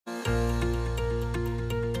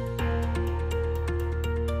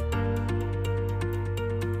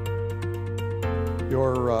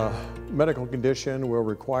Your medical condition will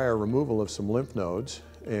require removal of some lymph nodes,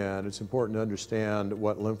 and it's important to understand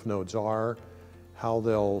what lymph nodes are, how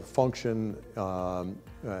they'll function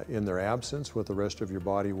in their absence with the rest of your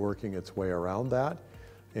body working its way around that,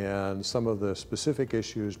 and some of the specific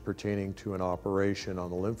issues pertaining to an operation on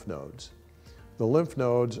the lymph nodes. The lymph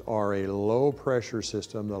nodes are a low pressure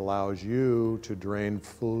system that allows you to drain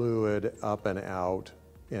fluid up and out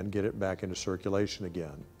and get it back into circulation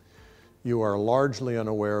again. You are largely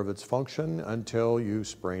unaware of its function until you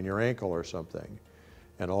sprain your ankle or something.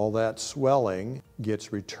 And all that swelling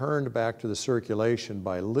gets returned back to the circulation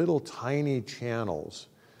by little tiny channels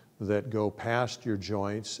that go past your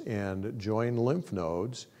joints and join lymph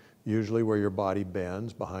nodes, usually where your body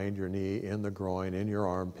bends, behind your knee, in the groin, in your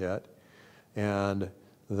armpit. And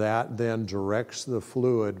that then directs the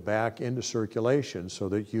fluid back into circulation so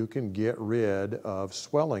that you can get rid of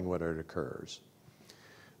swelling when it occurs.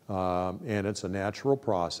 And it's a natural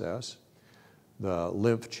process. The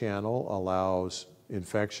lymph channel allows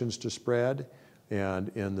infections to spread, and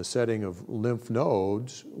in the setting of lymph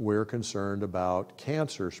nodes, we're concerned about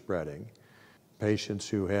cancer spreading. Patients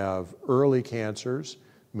who have early cancers,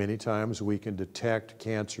 many times we can detect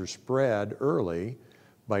cancer spread early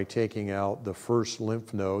by taking out the first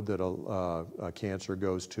lymph node that a cancer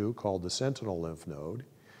goes to, called the sentinel lymph node.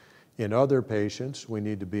 In other patients, we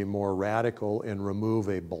need to be more radical and remove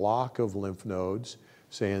a block of lymph nodes,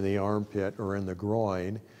 say in the armpit or in the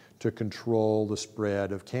groin, to control the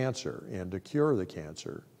spread of cancer and to cure the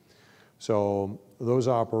cancer. So those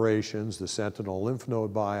operations, the sentinel lymph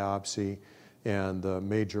node biopsy and the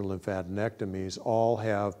major lymphadenectomies, all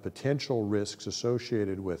have potential risks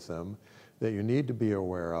associated with them that you need to be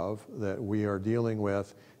aware of, that we are dealing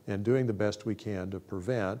with and doing the best we can to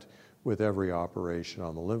prevent with every operation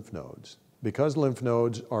on the lymph nodes. Because lymph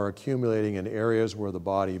nodes are accumulating in areas where the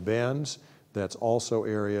body bends, that's also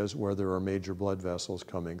areas where there are major blood vessels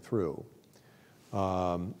coming through.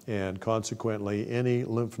 And consequently, any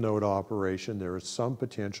lymph node operation, there is some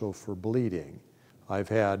potential for bleeding. I've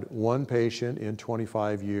had one patient in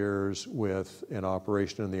 25 years with an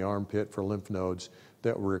operation in the armpit for lymph nodes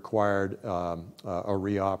that required a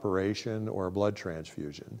reoperation or a blood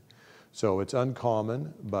transfusion. So it's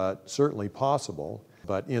uncommon, but certainly possible.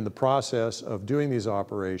 But in the process of doing these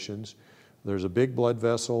operations, there's a big blood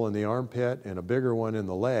vessel in the armpit and a bigger one in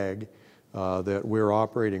the leg that we're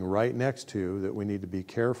operating right next to that we need to be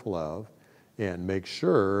careful of and make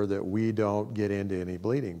sure that we don't get into any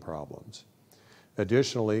bleeding problems.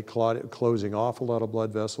 Additionally, closing off a lot of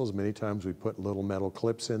blood vessels, many times we put little metal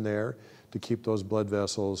clips in there to keep those blood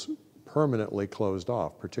vessels permanently closed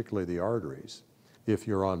off, particularly the arteries. If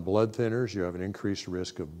you're on blood thinners, you have an increased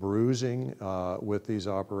risk of bruising with these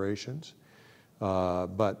operations.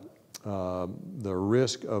 But the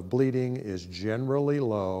risk of bleeding is generally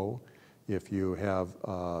low if you have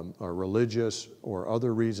a religious or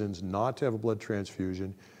other reasons not to have a blood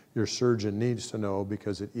transfusion. Your surgeon needs to know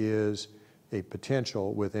because it is a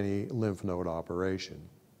potential with any lymph node operation.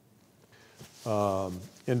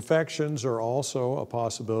 Infections are also a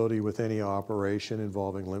possibility with any operation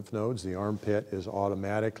involving lymph nodes. The armpit is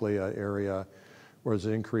automatically an area where there's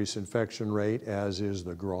an increased infection rate, as is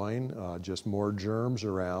the groin, just more germs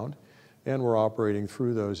around, and we're operating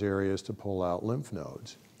through those areas to pull out lymph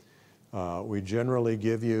nodes. We generally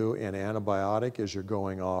give you an antibiotic as you're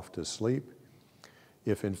going off to sleep.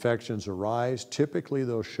 If infections arise, typically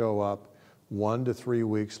they'll show up 1 to 3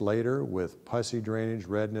 weeks later with pussy drainage,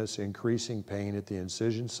 redness, increasing pain at the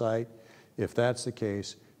incision site. If that's the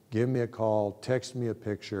case, give me a call, text me a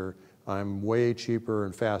picture. I'm way cheaper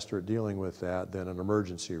and faster at dealing with that than an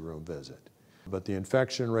emergency room visit. But the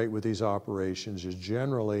infection rate with these operations is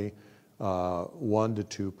generally 1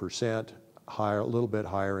 to 2%, higher, a little bit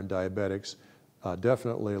higher in diabetics,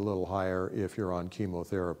 definitely a little higher if you're on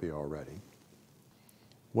chemotherapy already.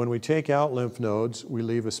 When we take out lymph nodes, we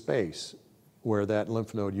leave a space where that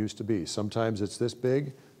lymph node used to be. Sometimes it's this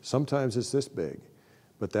big, sometimes it's this big.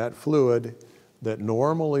 But that fluid that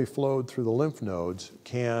normally flowed through the lymph nodes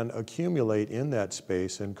can accumulate in that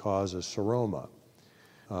space and cause a seroma.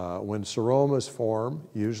 When seromas form,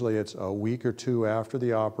 usually it's a week or two after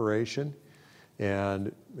the operation,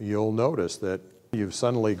 and you'll notice that you've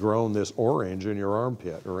suddenly grown this orange in your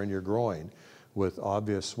armpit or in your groin with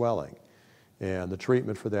obvious swelling. And the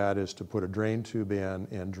treatment for that is to put a drain tube in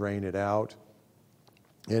and drain it out.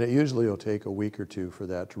 And it usually will take a week or two for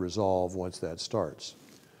that to resolve once that starts.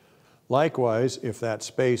 Likewise, if that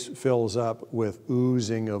space fills up with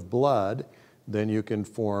oozing of blood, then you can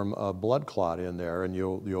form a blood clot in there, and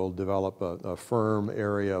you'll develop a firm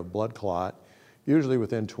area of blood clot, usually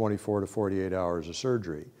within 24 to 48 hours of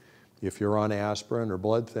surgery. If you're on aspirin or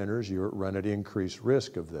blood thinners, you run at increased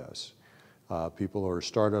risk of this. People who are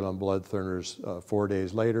started on blood thinners 4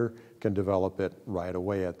 days later can develop it right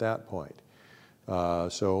away at that point.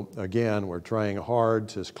 So again, we're trying hard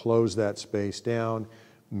to close that space down,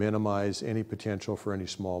 minimize any potential for any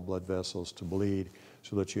small blood vessels to bleed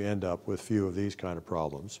so that you end up with few of these kind of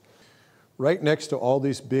problems. Right next to all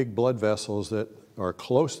these big blood vessels that are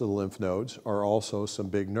close to the lymph nodes are also some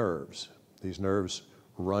big nerves. These nerves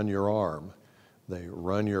run your arm, they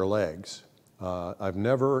run your legs. I've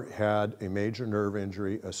never had a major nerve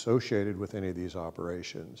injury associated with any of these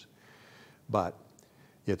operations, but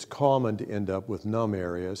it's common to end up with numb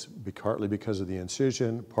areas, partly because of the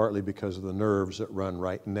incision, partly because of the nerves that run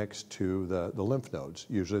right next to the lymph nodes.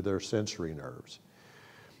 Usually they're sensory nerves.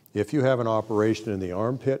 If you have an operation in the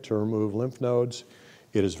armpit to remove lymph nodes,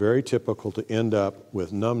 it is very typical to end up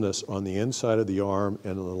with numbness on the inside of the arm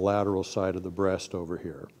and on the lateral side of the breast over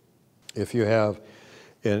here. If you have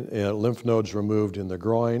lymph nodes removed in the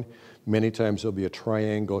groin, many times there'll be a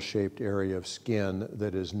triangle-shaped area of skin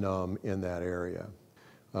that is numb in that area.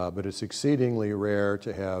 But it's exceedingly rare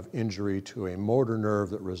to have injury to a motor nerve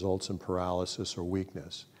that results in paralysis or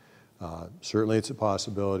weakness. Certainly it's a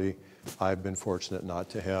possibility. I've been fortunate not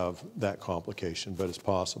to have that complication, but it's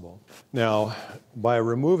possible. Now, by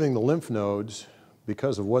removing the lymph nodes,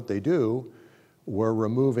 because of what they do, we're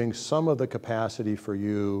removing some of the capacity for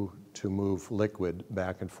you to move liquid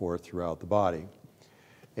back and forth throughout the body.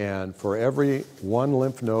 And for every one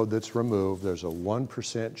lymph node that's removed, there's a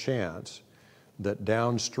 1% chance that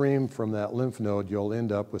downstream from that lymph node, you'll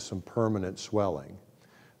end up with some permanent swelling.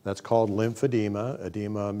 That's called lymphedema,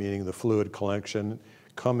 edema meaning the fluid collection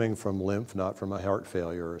coming from lymph, not from a heart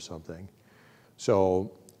failure or something.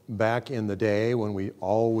 So back in the day when we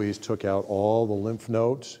always took out all the lymph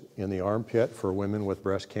nodes in the armpit for women with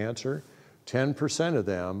breast cancer, 10% of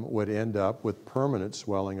them would end up with permanent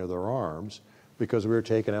swelling of their arms because we were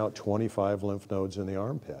taking out 25 lymph nodes in the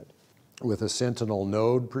armpit. With a sentinel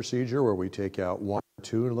node procedure where we take out 1 or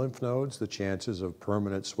 2 lymph nodes, the chances of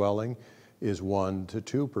permanent swelling is 1 to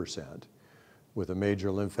 2%. With a major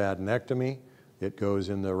lymphadenectomy, it goes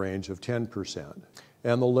in the range of 10%.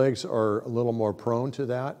 And the legs are a little more prone to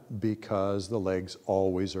that because the legs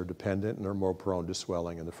always are dependent and are more prone to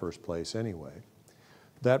swelling in the first place anyway.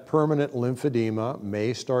 That permanent lymphedema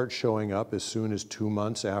may start showing up as soon as 2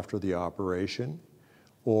 months after the operation,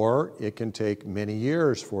 or it can take many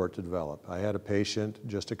years for it to develop. I had a patient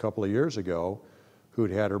just a couple of years ago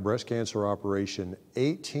who'd had her breast cancer operation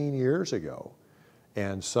 18 years ago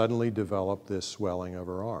and suddenly developed this swelling of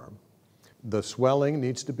her arm. The swelling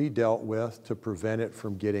needs to be dealt with to prevent it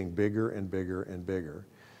from getting bigger and bigger and bigger.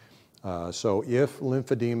 So if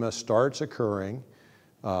lymphedema starts occurring,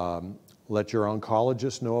 let your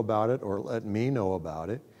oncologist know about it or let me know about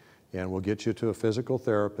it, and we'll get you to a physical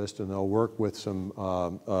therapist and they'll work with some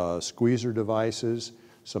squeezer devices,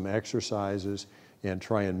 some exercises, and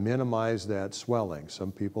try and minimize that swelling.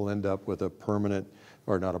 Some people end up with a permanent,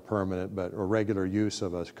 or not a permanent, but a regular use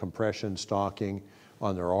of a compression stocking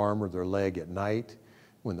on their arm or their leg at night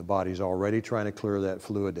when the body's already trying to clear that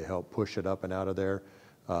fluid to help push it up and out of there.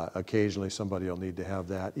 Occasionally somebody will need to have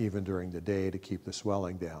that even during the day to keep the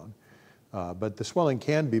swelling down. But the swelling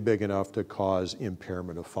can be big enough to cause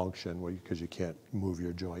impairment of function because you can't move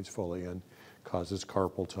your joints fully and causes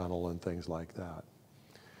carpal tunnel and things like that.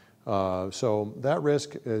 So that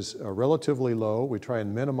risk is relatively low. We try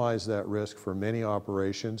and minimize that risk for many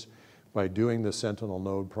operations by doing the sentinel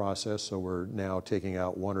node process. So we're now taking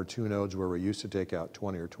out 1 or 2 nodes where we used to take out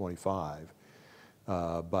 20 or 25.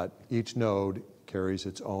 But each node carries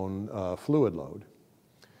its own fluid load.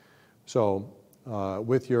 So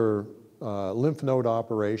with your lymph node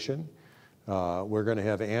operation, we're going to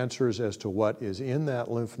have answers as to what is in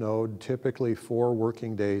that lymph node, typically 4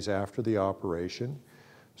 working days after the operation.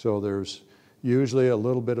 So there's usually a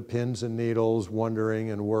little bit of pins and needles,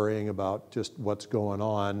 wondering and worrying about just what's going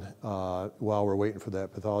on while we're waiting for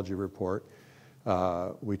that pathology report.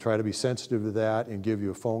 We try to be sensitive to that and give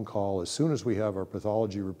you a phone call as soon as we have our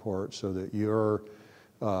pathology report so that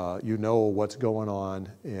you know what's going on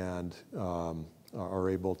and are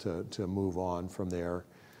able to move on from there.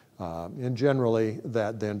 And generally,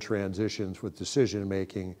 that then transitions with decision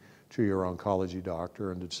making to your oncology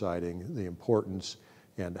doctor and deciding the importance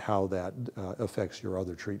and how that affects your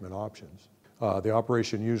other treatment options. The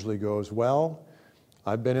operation usually goes well.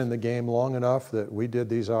 I've been in the game long enough that we did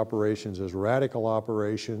these operations as radical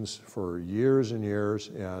operations for years and years,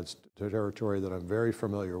 and it's a territory that I'm very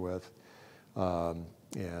familiar with,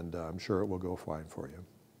 and I'm sure it will go fine for you.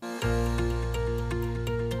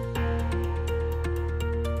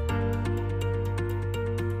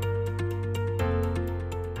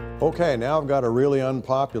 Okay, now I've got a really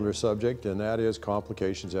unpopular subject, and that is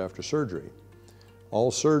complications after surgery.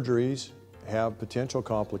 All surgeries have potential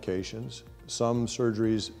complications. Some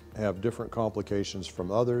surgeries have different complications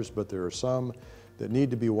from others, but there are some that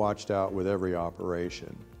need to be watched out with every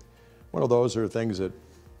operation. One of those are things that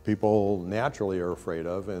people naturally are afraid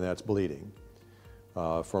of, and that's bleeding.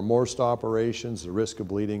 For most operations, the risk of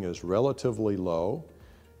bleeding is relatively low,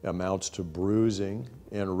 amounts to bruising,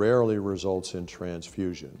 and rarely results in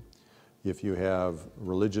transfusion. If you have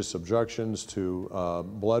religious objections to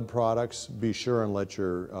blood products, be sure and let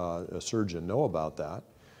your surgeon know about that.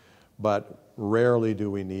 But rarely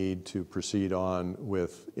do we need to proceed on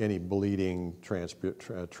with any bleeding,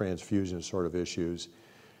 transfusion sort of issues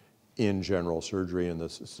in general surgery and the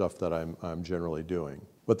stuff that I'm generally doing.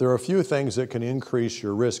 But there are a few things that can increase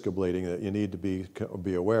your risk of bleeding that you need to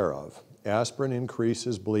be aware of. Aspirin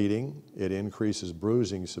increases bleeding, it increases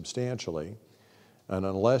bruising substantially, and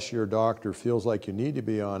unless your doctor feels like you need to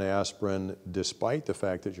be on aspirin despite the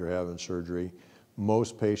fact that you're having surgery,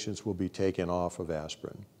 most patients will be taken off of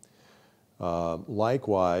aspirin.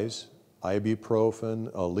 Likewise, ibuprofen,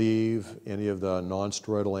 Aleve, any of the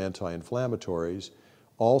non-steroidal anti-inflammatories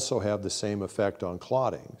also have the same effect on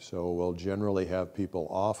clotting. So we'll generally have people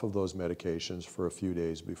off of those medications for a few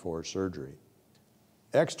days before surgery.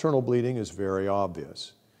 External bleeding is very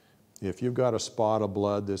obvious. If you've got a spot of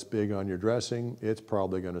blood this big on your dressing, it's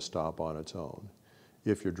probably going to stop on its own.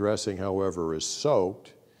 If your dressing, however, is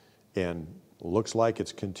soaked and looks like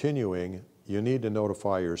it's continuing, you need to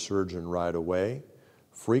notify your surgeon right away.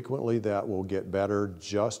 Frequently, that will get better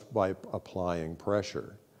just by applying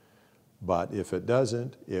pressure. But if it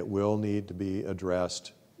doesn't, it will need to be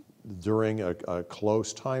addressed during a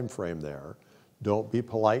close time frame there. Don't be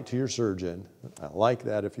polite to your surgeon. I like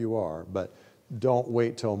that if you are, but don't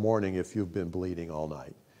wait till morning if you've been bleeding all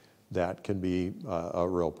night. That can be a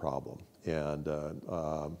real problem. And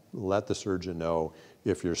let the surgeon know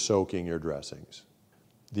if you're soaking your dressings.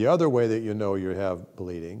 The other way that you know you have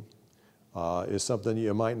bleeding is something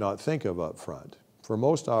you might not think of up front. For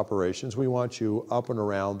most operations, we want you up and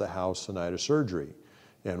around the house the night of surgery.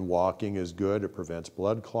 And walking is good. It prevents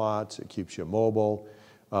blood clots. It keeps you mobile.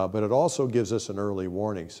 But it also gives us an early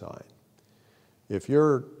warning sign. If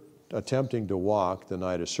you're attempting to walk the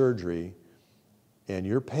night of surgery and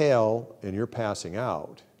you're pale and you're passing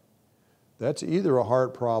out, that's either a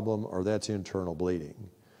heart problem or that's internal bleeding.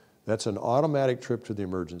 That's an automatic trip to the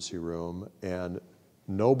emergency room, and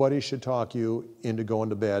nobody should talk you into going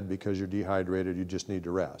to bed because you're dehydrated, you just need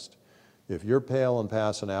to rest. If you're pale and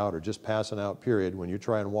passing out, or just passing out period, when you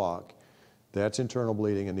try and walk, that's internal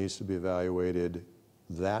bleeding and needs to be evaluated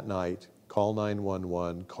that night. Call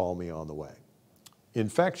 911, call me on the way.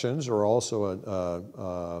 Infections are also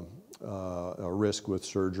a risk with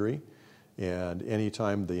surgery, and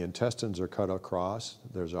anytime the intestines are cut across,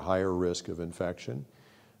 there's a higher risk of infection.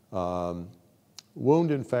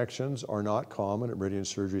 Wound infections are not common at Meridian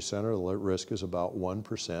Surgery Center. The risk is about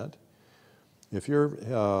 1%. If your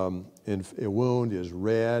wound is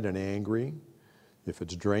red and angry, if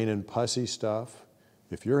it's draining pussy stuff,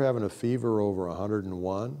 if you're having a fever over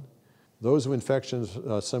 101, those infections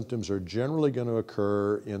symptoms are generally going to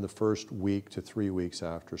occur in the first week to 3 weeks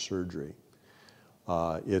after surgery.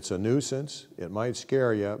 It's a nuisance. It might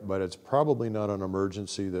scare you, but it's probably not an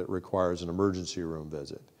emergency that requires an emergency room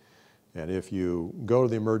visit. And if you go to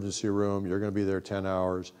the emergency room, you're going to be there 10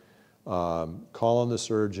 hours. Calling the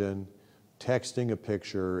surgeon, texting a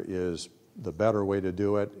picture is the better way to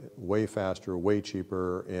do it, way faster, way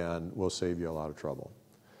cheaper, and will save you a lot of trouble.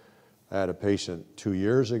 I had a patient 2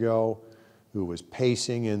 years ago who was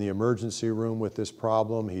pacing in the emergency room with this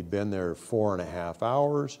problem. He'd been there 4.5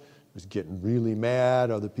 hours, was getting really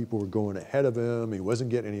mad. Other people were going ahead of him. He wasn't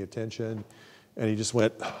getting any attention. And he just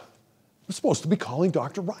went, I'm supposed to be calling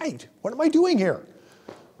Dr. Wright. What am I doing here?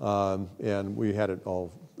 And we had it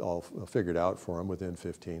all figured out for him within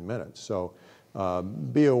 15 minutes. So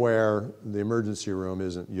be aware, the emergency room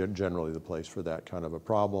isn't generally the place for that kind of a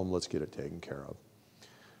problem. Let's get it taken care of.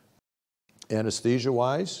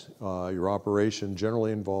 Anesthesia-wise, your operation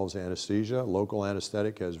generally involves anesthesia. Local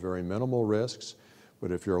anesthetic has very minimal risks,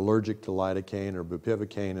 but if you're allergic to lidocaine or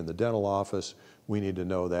bupivacaine in the dental office, we need to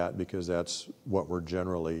know that because that's what we're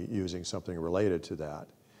generally using, something related to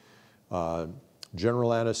that.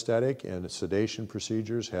 General anesthetic and sedation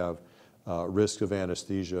procedures have risk of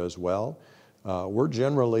anesthesia as well. We're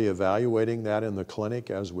generally evaluating that in the clinic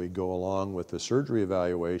as we go along with the surgery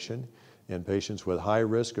evaluation, and patients with high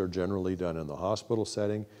risk are generally done in the hospital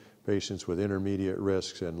setting. Patients with intermediate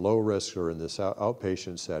risks and low risks are in this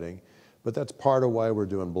outpatient setting. But that's part of why we're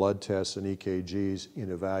doing blood tests and EKGs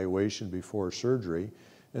in evaluation before surgery,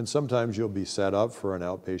 And sometimes you'll be set up for an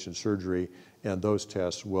outpatient surgery, and those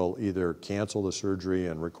tests will either cancel the surgery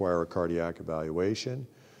and require a cardiac evaluation,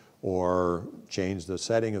 or change the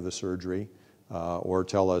setting of the surgery, or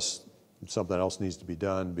tell us something else needs to be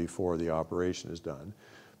done before the operation is done.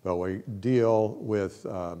 But we deal with,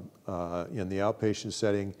 in the outpatient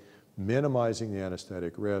setting, minimizing the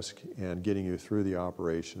anesthetic risk and getting you through the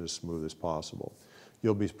operation as smooth as possible.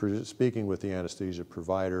 You'll be speaking with the anesthesia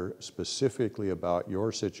provider specifically about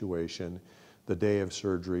your situation the day of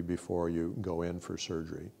surgery before you go in for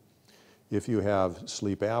surgery. If you have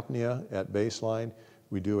sleep apnea at baseline,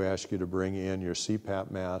 we do ask you to bring in your CPAP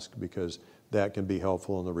mask, because that can be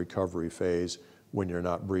helpful in the recovery phase when you're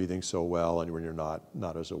not breathing so well and when you're not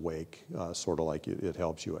as awake, sort of like it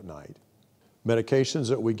helps you at night. Medications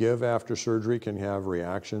that we give after surgery can have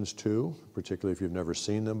reactions too, particularly if you've never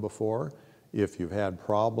seen them before. If you've had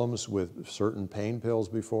problems with certain pain pills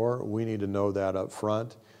before, we need to know that up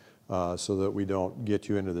front so that we don't get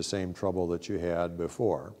you into the same trouble that you had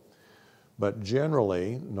before. But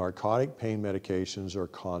generally, narcotic pain medications are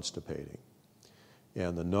constipating.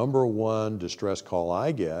 And the number one distress call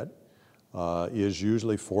I get is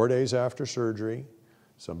usually 4 days after surgery.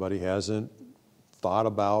 Somebody hasn't thought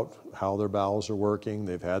about how their bowels are working.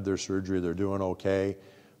 They've had their surgery, they're doing okay,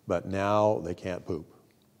 but now they can't poop.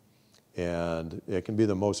 And it can be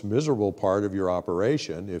the most miserable part of your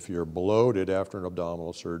operation if you're bloated after an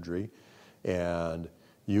abdominal surgery and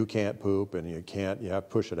you can't poop and you have to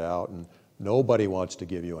push it out, and nobody wants to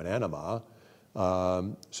give you an enema.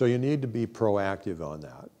 So you need to be proactive on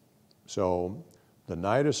that. So the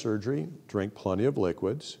night of surgery, drink plenty of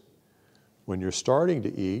liquids. When you're starting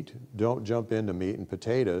to eat, don't jump into meat and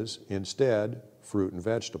potatoes. Instead, fruit and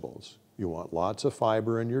vegetables. You want lots of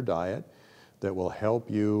fiber in your diet that will help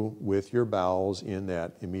you with your bowels in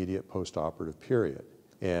that immediate postoperative period.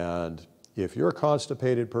 And if you're a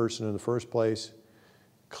constipated person in the first place,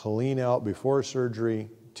 clean out before surgery,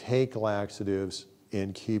 take laxatives,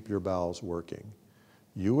 and keep your bowels working.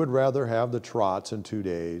 You would rather have the trots in 2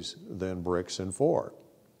 days than bricks in 4.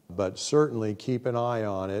 But certainly keep an eye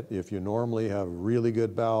on it. If you normally have really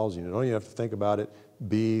good bowels, you don't even have to think about it,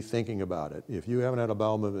 be thinking about it. If you haven't had a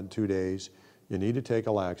bowel movement in 2 days, you need to take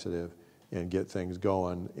a laxative and get things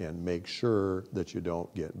going and make sure that you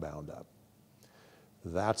don't get bound up.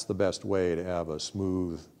 That's the best way to have a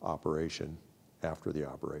smooth operation after the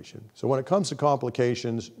operation. So when it comes to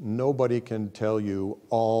complications, nobody can tell you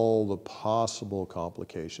all the possible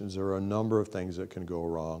complications. There are a number of things that can go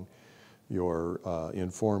wrong. Your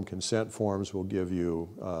informed consent forms will give you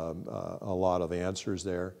a lot of answers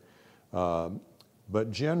there. But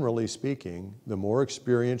generally speaking, the more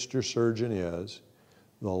experienced your surgeon is,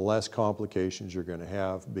 the less complications you're going to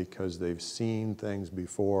have, because they've seen things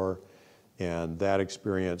before, and that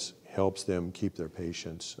experience helps them keep their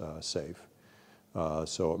patients safe.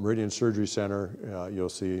 So at Meridian Surgery Center, you'll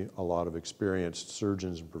see a lot of experienced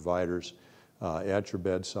surgeons and providers at your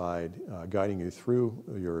bedside, guiding you through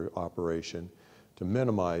your operation to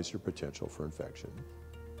minimize your potential for infection.